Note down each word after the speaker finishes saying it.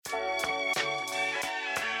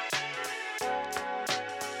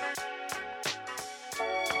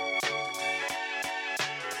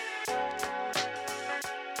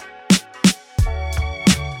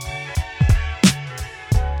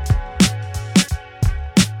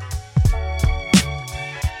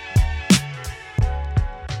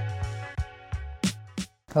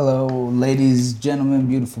Hello, ladies, gentlemen,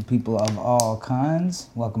 beautiful people of all kinds.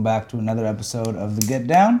 Welcome back to another episode of The Get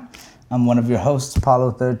Down. I'm one of your hosts,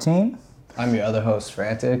 Apollo 13. I'm your other host,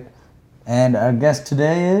 Frantic. And our guest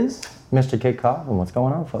today is... Mr. Kid Coffin. What's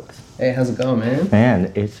going on, folks? Hey, how's it going, man?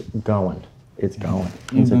 Man, it's going. It's going.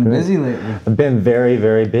 You've been busy lately. I've been very,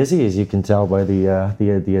 very busy, as you can tell by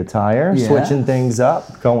the attire. Yeah. Switching things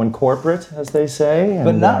up, going corporate, as they say. And,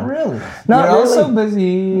 But not really. Not You're really. also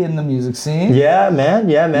busy in the music scene. Yeah, man.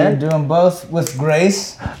 You're doing both with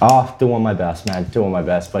grace. Oh, doing my best, man. Doing my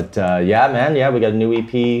best. But yeah, man. Yeah, we got a new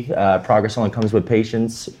EP. Progress Only Comes with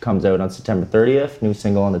Patience. Comes out on September 30th. New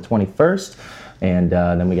single on the 21st. And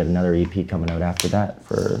then we got another EP coming out after that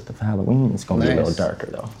for Halloween. It's going to be a little darker,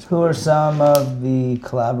 though. Who are some of the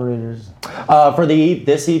collaborators? For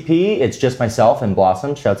this EP, it's just myself and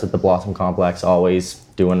Blossom. Shouts at the Blossom Complex, always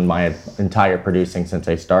doing my entire producing since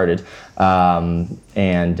I started. And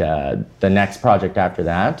the next project after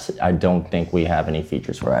that, I don't think we have any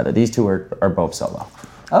features for either. These two are both solo.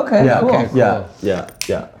 Okay, Yeah, cool. okay, cool.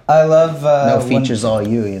 Yeah. I love... No features, all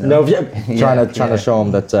you, you know? No, trying to show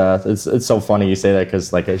them that it's so funny you say that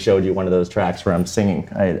because like I showed you one of those tracks where I'm singing.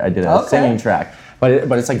 I did a singing track, but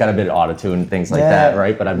it's like got a bit of autotune and things like that,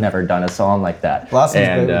 right? But I've never done a song like that. Blossom's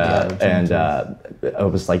and great with the autotune, I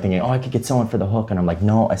was like thinking, I could get someone for the hook, and I'm like,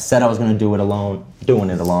 no, I said I was gonna do it alone. Doing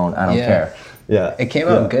it alone, I don't care. Yeah, It came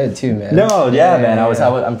out good too, man. No, man,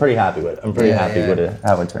 I'm pretty happy with it. I'm pretty happy with it,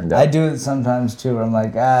 how it turned out. I do it sometimes too, where I'm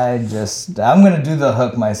like, I'm gonna do the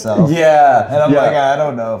hook myself. Yeah, And I'm like, I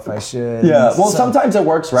don't know if I should. Yeah, well, sometimes it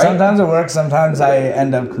works, right? Sometimes it works, sometimes I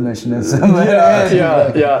end up commissioning somebody.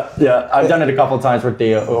 Yeah. I've done it a couple of times where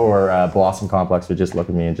Theo or Blossom Complex would just look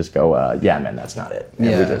at me and just go, yeah, man, that's not it. And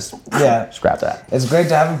we just scrap that. It's great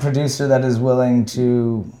to have a producer that is willing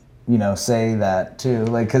to, say that too.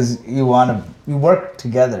 Like, because you work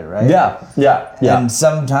together, right? Yeah. And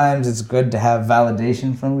sometimes it's good to have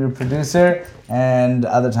validation from your producer, and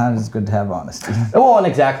other times it's good to have honesty. Well, and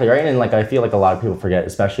exactly, right? And like I feel like a lot of people forget,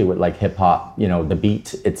 especially with like hip hop, the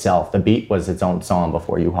beat itself. The beat was its own song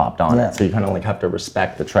before you hopped on it. So you kind of like have to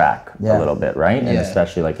respect the track a little bit, right? And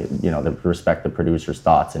especially like, respect the producer's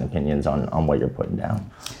thoughts and opinions on what you're putting down.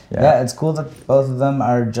 Yeah, it's cool that both of them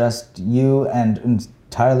are just you and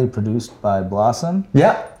entirely produced by Blossom.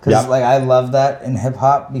 Yeah. Because like I love that in hip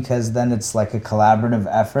hop, because then it's like a collaborative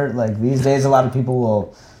effort. Like these days, a lot of people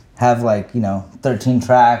will have 13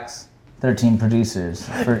 tracks, 13 producers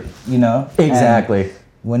for Exactly. And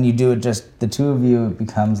when you do it just the two of you, it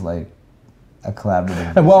becomes like a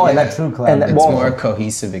collaborative. And a true collaborative. It's more a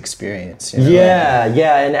cohesive experience. Yeah,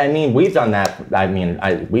 and I mean we've done that.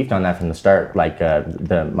 We've done that from the start. Like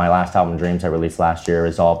my last album, Dreams, I released last year,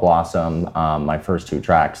 is all Blossom. My first two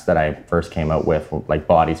tracks that I first came out with, like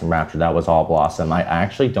Bodies and Rapture, that was all Blossom. I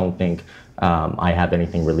actually don't think I have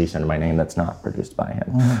anything released under my name that's not produced by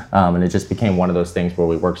him. And it just became one of those things where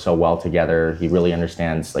we work so well together. He really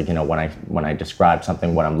understands, when I describe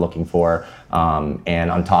something, what I'm looking for.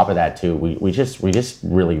 And on top of that too, we just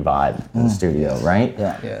really vibe in the studio, right?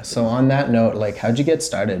 Yeah. So on that note, like, how'd you get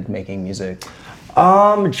started making music?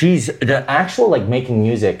 The actual making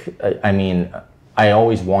music, I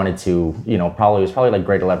always wanted to, it was probably like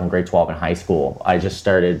grade 11, grade 12 in high school. I just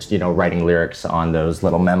started, writing lyrics on those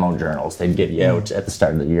little memo journals they'd give you out at the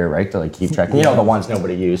start of the year, right? To keep track, the ones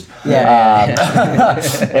nobody used. Yeah.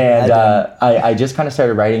 And I just kind of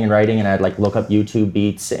started writing, and I'd look up YouTube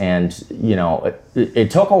beats, and,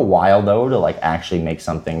 it took a while though to actually make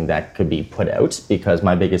something that could be put out, because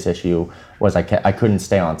my biggest issue was I couldn't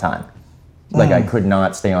stay on time. I could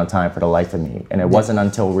not stay on time for the life of me. And it wasn't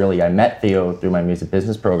until really I met Theo through my music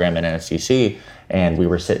business program at NSCC, and we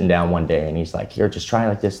were sitting down one day, and he's like, here, just try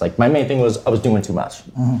like this. My main thing was I was doing too much.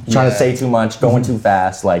 Trying to say too much, going too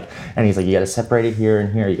fast. And he's like, you got to separate it here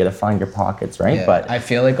and here. You got to find your pockets, right? Yeah, but I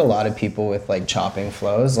feel like a lot of people with chopping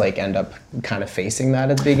flows end up kind of facing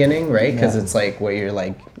that at the beginning, right? Because it's where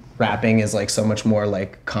you're rapping is so much more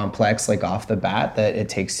complex off the bat, that it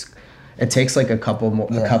takes a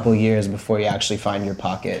couple years before you actually find your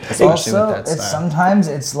pocket, especially also, with that style. Sometimes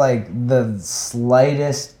it's the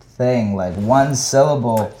slightest thing, one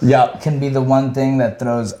syllable can be the one thing that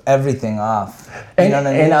throws everything off. You know what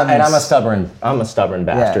I mean? And I'm a stubborn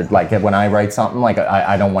bastard. When I write something,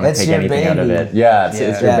 I don't want to take anything out of it. Yeah,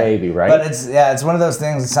 it's your baby, right? But it's one of those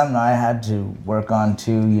things. It's something I had to work on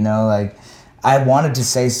too. I wanted to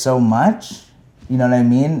say so much. You know what I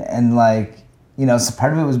mean? And so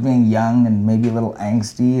part of it was being young and maybe a little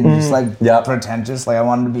angsty and just pretentious. I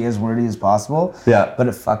wanted to be as wordy as possible. Yeah. But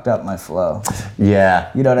it fucked up my flow. Yeah.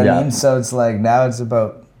 You know what I mean? So it's now it's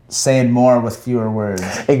about saying more with fewer words.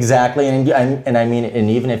 Exactly, and I mean, and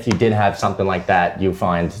even if you did have something like that, you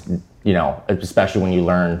find, you know, especially when you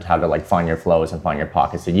learned how to like find your flows and find your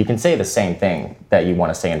pockets, you can say the same thing that you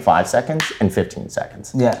want to say in 5 seconds in 15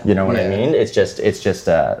 seconds. Yeah. You know what I mean? It's just,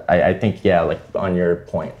 I think, yeah, like on your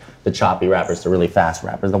point, the choppy rappers, the really fast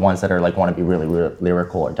rappers, the ones that are like want to be really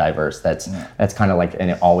lyrical or diverse. That's kind of like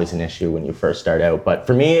always an issue when you first start out. But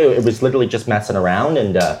for me, it was literally just messing around,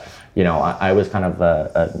 and you know, I was kind of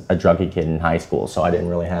a druggy kid in high school, so I didn't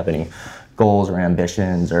really have any goals or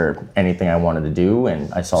ambitions or anything I wanted to do,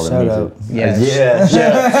 and I saw the Shout music. out. Yeah.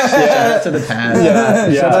 Shout out to the past.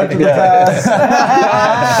 Shout out to the past.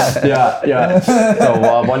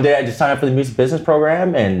 So one day I just signed up for the music business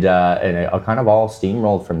program, and it kind of all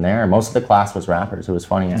steamrolled from there. Most of the class was rappers. It was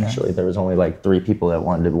funny, actually. There was only like 3 people that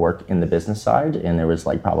wanted to work in the business side, and there was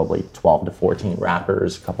like probably 12 to 14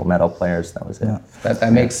 rappers, a couple metal players. That was it.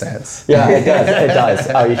 That makes sense. Yeah, it does. It does.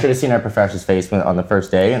 Oh, you should have seen our professor's face on the first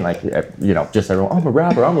day, and like, you know, just everyone, I'm a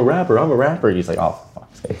rapper. He's like, oh, for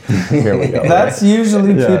fuck's sake. Here we go. That's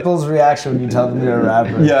usually people's reaction when you tell them you're a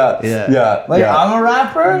rapper. Yeah. Like, I'm a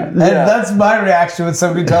rapper? And that's my reaction when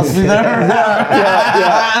somebody tells me they're a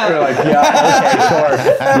rapper. You're like, okay, sure.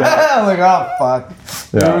 I'm like, oh, fuck.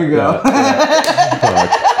 Here we go.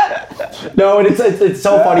 No, and it's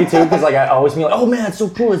so funny too, because like I always feel like, oh man, it's so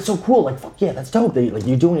cool, like fuck yeah, that's dope, like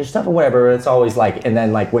you doing your stuff or whatever. It's always like, and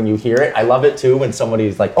then like when you hear it, I love it too when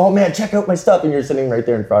somebody's like, oh man, check out my stuff, and you're sitting right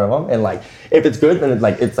there in front of them, and like if it's good, then it's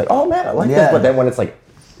like oh man, I like this. But then when it's like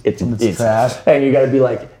it's trash, and you got to be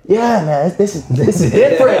like, yeah man, this is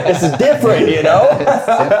different. This is different, you know.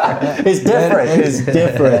 It's different.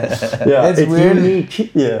 Yeah, it's weird.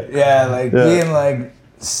 Unique. Yeah, like being like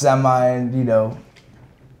semi, you know,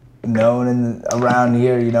 known around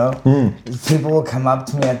here, you know. People will come up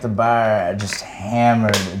to me at the bar just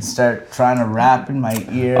hammered and start trying to rap in my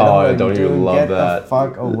ear. Oh, I like, don't even love get that. the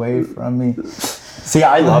fuck away from me. See,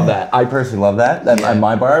 I love that. I personally love that at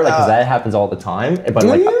my bar, like, because that happens all the time. But do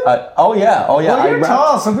like, you? Oh yeah. Well, you're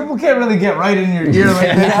tall, so people can't really get right in your ear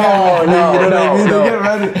like they can. No. They get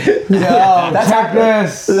right in.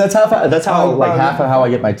 That's how like half of how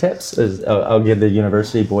I get my tips is I'll give the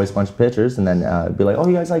university boys a bunch of pictures, and then be like, oh,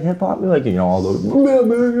 you guys like hip hop? Be like, you know, all those.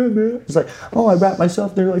 It's like, oh, I rap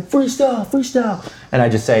myself. They're like, freestyle, and I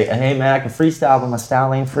just say, hey man, I can freestyle, but my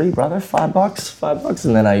style ain't free, brother. $5,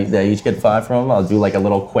 and then they each get 5 from them. I'll do like a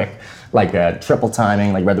little quick, like triple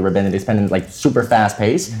timing, like Red the Ribbon, and they spend in like super fast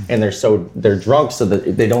pace, and they're drunk, so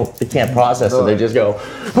that they can't process, so they just go,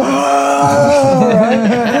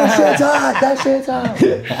 that shit's hot.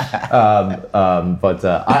 But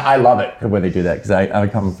I love it when they do that, because I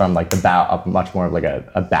come from like much more of like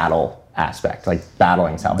a battle aspect, like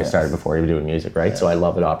battling is how I started before even doing music, right? So I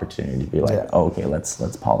love an opportunity to be like, oh, okay, let's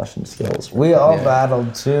polish some skills. We all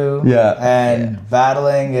battled too. And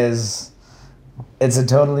battling it's a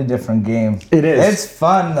totally different game. It is. It's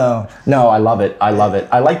fun though. No, I love it. I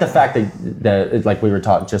like the fact that like we were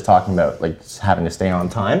just talking about, like having to stay on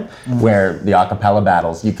time, where the acapella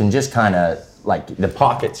battles, you can just kind of like the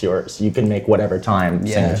pocket's yours. You can make whatever time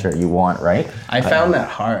signature you want, right? I found that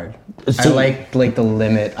hard. I like the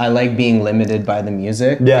limit. I like being limited by the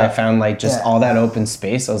music. I found like just all that open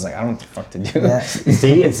space. I was like, I don't know what the fuck to do.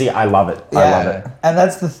 See, I love it. I love it. And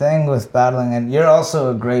that's the thing with battling, and you're also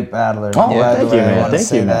a great battler. Oh, thank you, man. I want to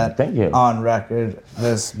say that Thank you. on record.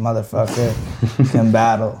 This motherfucker can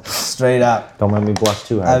battle straight up. Don't let me blush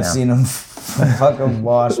too hard. I've seen him fucking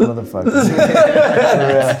wash motherfuckers.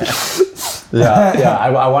 I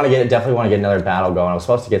definitely want to get another battle going. I was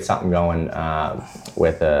supposed to get something going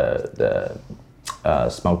with the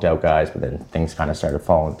Smoked Out guys, but then things kind of started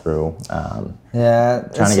falling through. Trying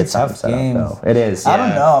to get something set up, though. It is. I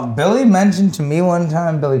don't know. Billy mentioned to me one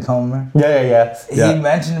time, Billy Comer. He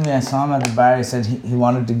mentioned to me, I saw him at the bar, he said he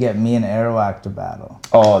wanted to get me and Airwhack to battle.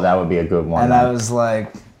 Oh, that would be a good one. And I was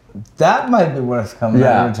like, that might be worth coming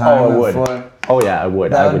to retirement for. Oh yeah, I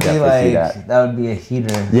would. I would definitely see that. That would be a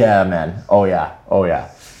heater. Yeah, man. Oh yeah.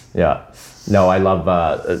 No, I love one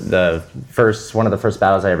of the first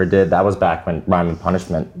battles I ever did. That was back when Rhyme and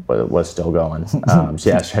Punishment was still going. So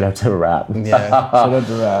yeah, shout out to Rap. Shout out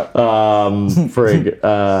to Rap.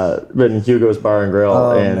 In Hugo's Bar and Grill,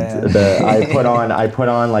 I put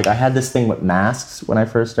on like I had this thing with masks when I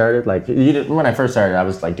first started. Like when I first started, I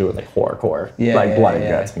was like doing like horrorcore, blood and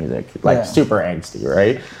guts music, like super angsty,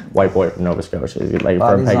 right? White boy from Nova Scotia, like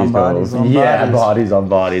from Peggy's Cove. Bodies on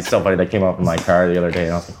bodies. Somebody that came up in my car the other day,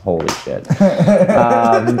 and I was like, holy shit.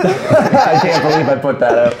 I can't believe I put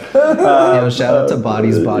that out. Yo, shout out to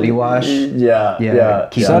Body's Body Wash. Yeah.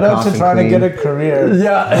 Keep Shout out to Coffin trying clean. to get a career.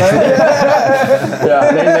 Yeah.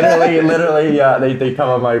 They literally, they come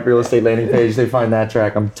on my real estate landing page, they find that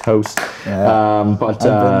track, I'm toast. Yeah.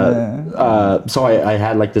 So I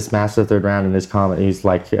had like this massive third round in this comment. He's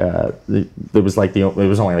like, it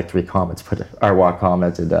was only like 3 comments, but Arwak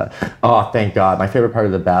commented, oh, thank God. My favorite part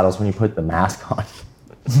of the battle is when you put the mask on.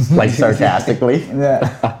 Like sarcastically.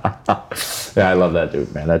 Yeah. Yeah, I love that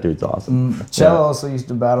dude, man. That dude's awesome. Chell also used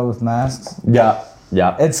to battle with masks. Yeah.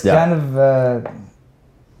 It's kind of,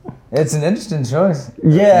 it's an interesting choice.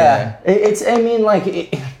 Yeah.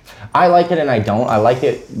 I like it and I don't. I like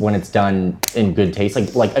it when it's done in good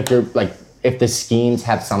taste. Like if you're like, if the schemes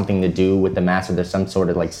have something to do with the mask or there's some sort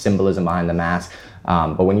of like symbolism behind the mask.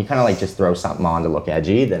 But when you kind of like just throw something on to look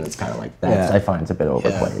edgy, then it's kind of like that. Yeah. I find it's a bit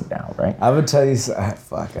overplayed now, right? I would tell you,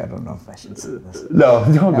 fuck, I don't know if I should say this. No,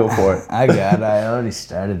 don't go for it. I already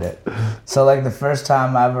started it. So like the first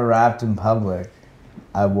time I ever rapped in public,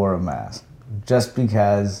 I wore a mask. Just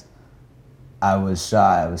because I was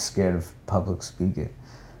shy, I was scared of public speaking.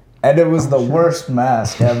 And it was the worst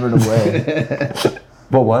mask ever to wear.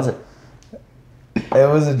 What was it? It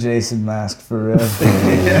was a Jason mask, for real.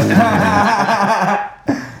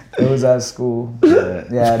 It was at school.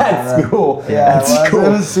 At school. Yeah, At school. It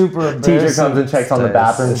was super embarrassing. Teacher comes and checks on the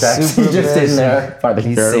bathroom checks. Super He's just sitting there by the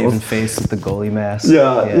He's journals. saving face with the goalie mask.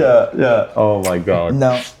 Yeah. Oh my God.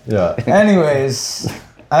 No. Yeah. Anyways,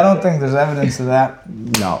 I don't think there's evidence of that.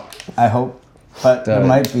 No. I hope. But there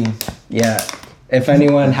might be. Yeah. If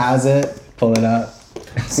anyone has it, pull it up.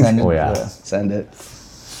 Send it. Oh, yeah. Send it.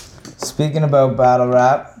 Speaking about battle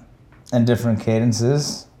rap and different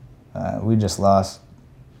cadences, we just lost,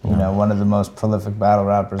 one of the most prolific battle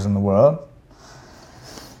rappers in the world.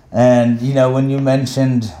 And, when you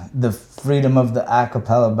mentioned the freedom of the a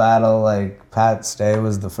cappella battle, like Pat Stay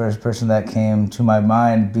was the first person that came to my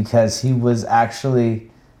mind because he was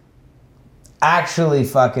actually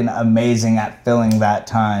fucking amazing at filling that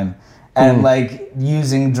time and like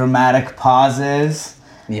using dramatic pauses.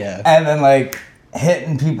 Yeah. And then like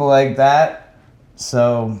hitting people like that.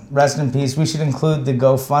 So rest in peace. We should include the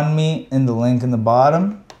GoFundMe in the link in the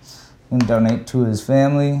bottom. You can donate to his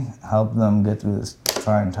family, help them get through this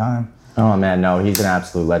trying time. Oh man, no, he's an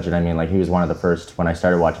absolute legend. I mean, like he was one of the first, when I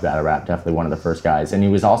started watching battle rap, definitely one of the first guys. And he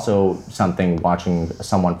was also something, watching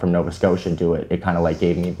someone from Nova Scotia do it, it kind of like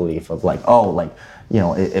gave me belief of like, oh, like,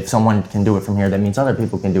 if someone can do it from here, that means other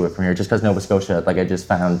people can do it from here. Just because Nova Scotia, like I just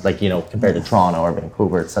found, like, compared to Toronto or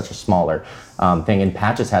Vancouver, it's such a smaller thing. And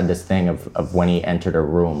Pat just had this thing of when he entered a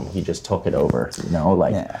room, he just took it over,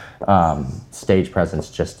 stage presence,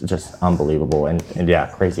 just unbelievable. And yeah,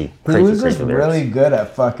 crazy. He was just really good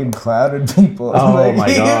at fucking clouding people. Oh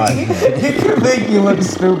my God. He could make you look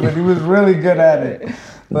stupid. He was really good at it.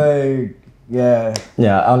 Like, yeah.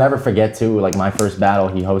 Yeah, I'll never forget too, like my first battle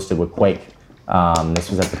he hosted with Quake. This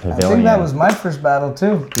was at the Pavilion. I think that was my first battle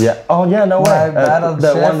too. Yeah. Oh yeah, no way. I battled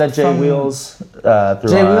the Chef one that Jay from- Wheels threw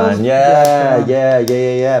Jay on. Wheels?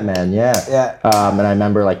 Yeah, man. Yeah. Yeah. And I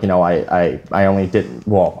remember, like, I only did,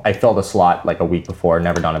 I filled a slot like a week before,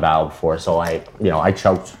 never done a battle before, so I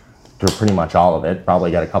choked through pretty much all of it. Probably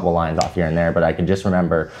got a couple lines off here and there, but I can just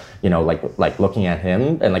remember, like looking at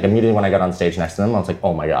him, and like immediately when I got on stage next to him, I was like,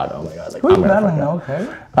 oh my god, like, Who are you battling, Noah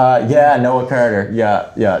Carter? Yeah, Noah Carter.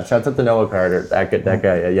 Yeah. Shouts out to Noah Carter. That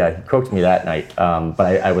guy. Yeah, he cooked me that night.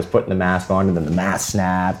 But I was putting the mask on, and then the mask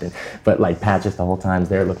snapped. But like Pat, just the whole time's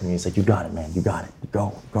there looking at me. He's like, "You got it, man. You got it.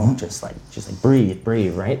 Go. Just like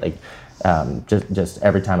breathe, right?" Like, just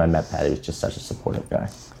every time I met Pat, he was just such a supportive guy.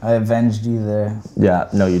 I avenged you there. Yeah.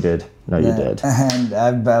 No, you did. You did. And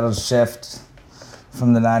I battled Shift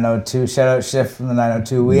from the 902. Shout out Shift from the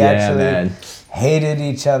 902. We actually hated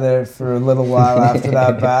each other for a little while after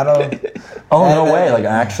that battle. Oh, and no way! Like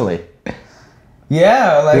actually.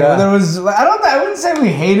 Yeah, there was. I wouldn't say we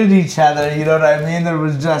hated each other. You know what I mean? There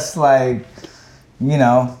was just like,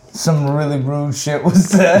 some really rude shit was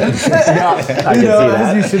said. I can see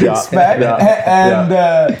that. As you should expect.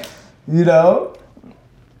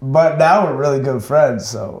 But now we're really good friends.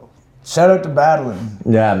 So shout out to battling.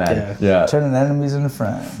 Yeah, man. Yeah. Turning enemies into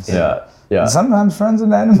friends. Yeah. And sometimes friends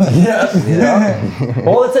and enemies. Yeah.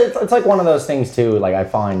 Well, it's like one of those things too. Like I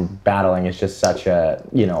find battling is just such a,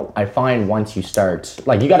 I find once you start,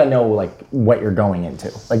 like you got to know like what you're going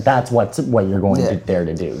into. Like that's what you're going there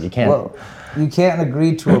to do. You can't. You can't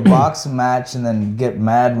agree to a boxing match and then get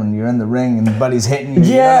mad when you're in the ring and buddy's hitting you.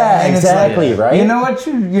 Yeah, And it's exactly, like, right? You know what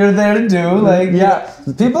you're there to do. Like, Yeah.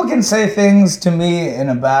 people can say things to me in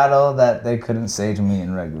a battle that they couldn't say to me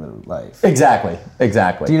in regular life. Exactly.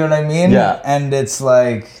 Do you know what I mean? Yeah. And it's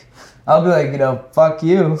like, I'll be like, fuck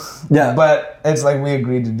you. Yeah. But it's like, we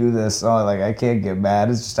agreed to do this, so like, I can't get mad.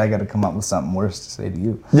 It's just I got to come up with something worse to say to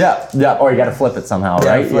you. Yeah. Or you got to flip it somehow,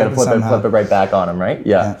 right? You got to flip it right back on him, right?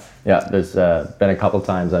 Yeah. There's been a couple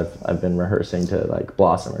times I've been rehearsing to like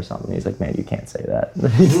Blossom or something. He's like, man, you can't say that.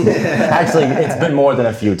 Actually, it's been more than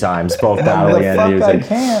a few times, both battling and music. I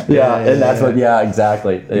can't. And that's what. Yeah,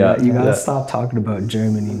 exactly. Yeah, You gotta stop talking about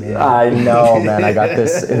Germany, man. I know, man. I got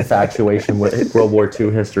this infatuation with World War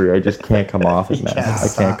II history. I just can't come off it, man. I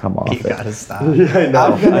can't come off it. You gotta stop. I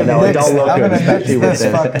know. It don't look good, especially with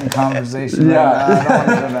this fucking conversation. Right now. I don't want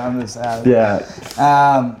to go down this alley.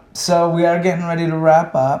 Yeah. So we are getting ready to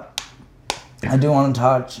wrap up. I do want to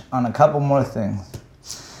touch on a couple more things.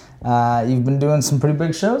 You've been doing some pretty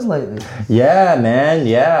big shows lately. Yeah, man.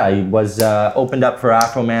 Yeah, I was opened up for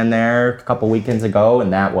Afro Man there a couple weekends ago,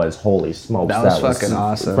 and that was holy smokes. That was fucking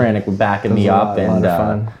awesome. Frantic backing me up, and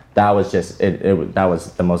fun. that was just that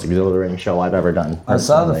was the most exhilarating show I've ever done. I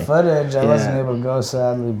saw the personally. footage. I wasn't able to go,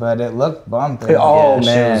 sadly, but it looked bumping. Oh Yeah,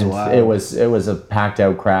 man, it was wild. it was a packed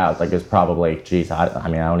out crowd. Like it was probably, geez, I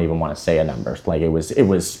mean, I don't even want to say a number. Like it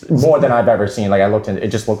was more than I've ever seen. Like I looked, it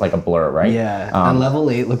just looked like a blur, right? Yeah. And level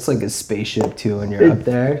 8 looks like a spaceship too when you're up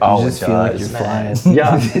there. You just feel like you're flying.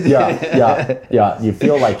 Yeah. You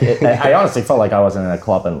feel like I honestly felt like I was in a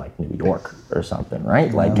club in like New York or something,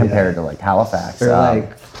 right? Like compared to like Halifax Or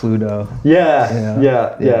like Pluto. Yeah.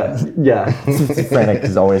 Frantic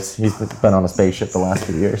is always, he's been on a spaceship the last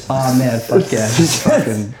few years. Oh man, fuck yeah. Just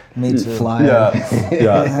fucking Me too. flying.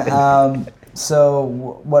 Yeah. So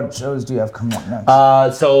what shows do you have coming up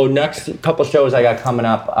next? So next couple shows I got coming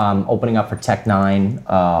up, opening up for Tech 9,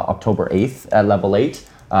 October 8th at Level 8.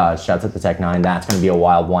 Shouts out to Tech 9. That's going to be a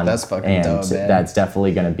wild one. That's fucking and dope, man. that's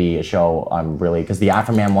definitely going to be a show I'm really, because the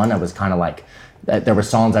Afroman one, I was kind of like, there were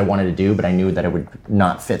songs I wanted to do, but I knew that it would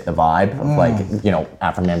not fit the vibe of like,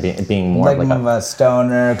 Afroman being more like like more of a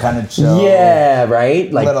stoner kind of chill. yeah,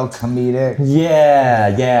 right? Like Little comedic.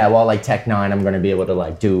 yeah. Well, like Tech 9, I'm gonna be able to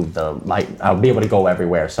like do I'll be able to go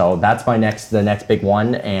everywhere. So that's the next big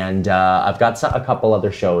one, and I've got a couple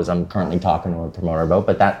other shows I'm currently talking to a promoter about,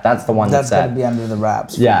 but that's the one That's got to be under the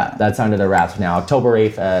wraps. yeah, that's under the wraps now. October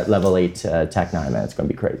 8th at Level 8 Tech 9, man. It's gonna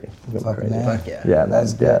be crazy. It's gonna be crazy. Fuck yeah. Yeah,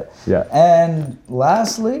 That's good. Yeah. And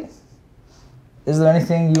lastly, is there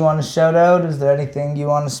anything you want to shout out? Is there anything you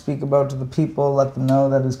want to speak about to the people, let them know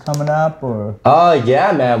that is coming up, or?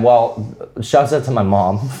 Yeah, man. Well, shouts out to my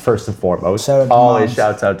mom first and foremost. Shout out to always moms.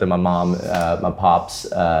 shouts out to my mom, my pops.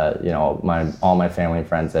 All my family and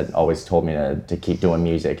friends that always told me to keep doing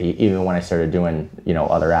music, even when I started doing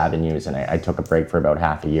other avenues, and I took a break for about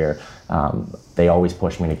half a year. They always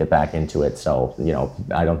pushed me to get back into it. So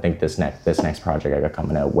I don't think this next project I got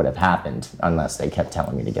coming out would have happened unless they kept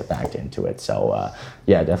telling me to get back into it. So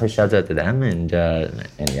definitely shouts out to them, and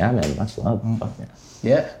yeah, man, much love. Fuck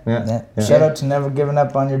yeah. Yeah. Shout out to never giving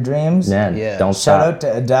up on your dreams. Man, Yeah. don't Shout stop. out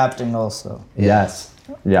to adapting also. Yes.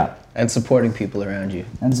 Yeah. And supporting people around you.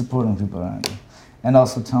 And supporting people around you. And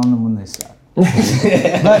also telling them when they suck. But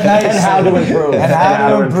nice. And how to improve. And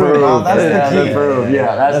how to improve. Oh, that's the key.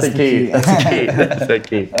 Yeah, that's the key. That's the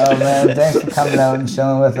key. Oh man, thanks for coming out and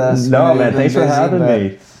chilling with us. No, We know man, you've been thanks for busy, having but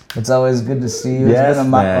me. It's always good to see you. Yes, It's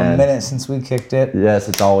been man. a minute since we kicked it. Yes,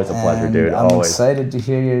 it's always a pleasure, And dude. I'm Always. excited to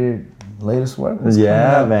hear your latest work. It's Yeah,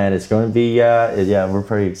 coming out. man, it's going to be, we're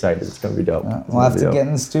pretty excited. It's going to be dope. We'll have to get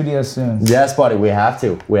in the studio soon. Yes, buddy, we have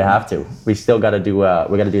to. We still got to do,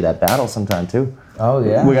 that battle sometime too. Oh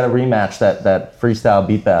yeah. We got to rematch that freestyle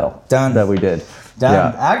beat battle. Done. That we did. Done.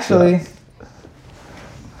 Yeah. Actually.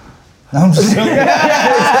 No, I'm just joking.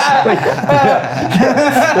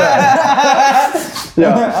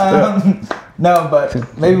 No,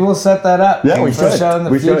 but maybe we'll set that up Yeah, we for a should. show in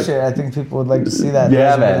the We should. future. I think people would like to see that.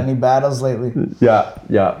 Yeah, There's been man. any battles lately? Yeah,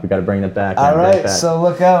 we got to bring it back. All man, bring it right, back. so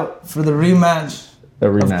look out for the rematch, The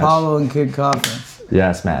of rematch. Paulo and Kid Coffin.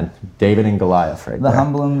 Yes, man. David and Goliath right The there.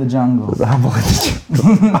 Humble in the Jungle.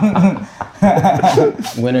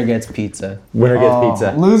 Winner gets pizza. Winner gets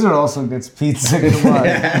pizza. Loser also gets pizza. Come on.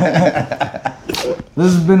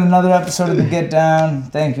 This has been another episode of The Get Down.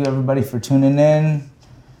 Thank you, everybody, for tuning in.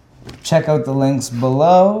 Check out the links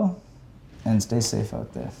below and stay safe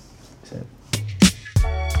out there. That's it.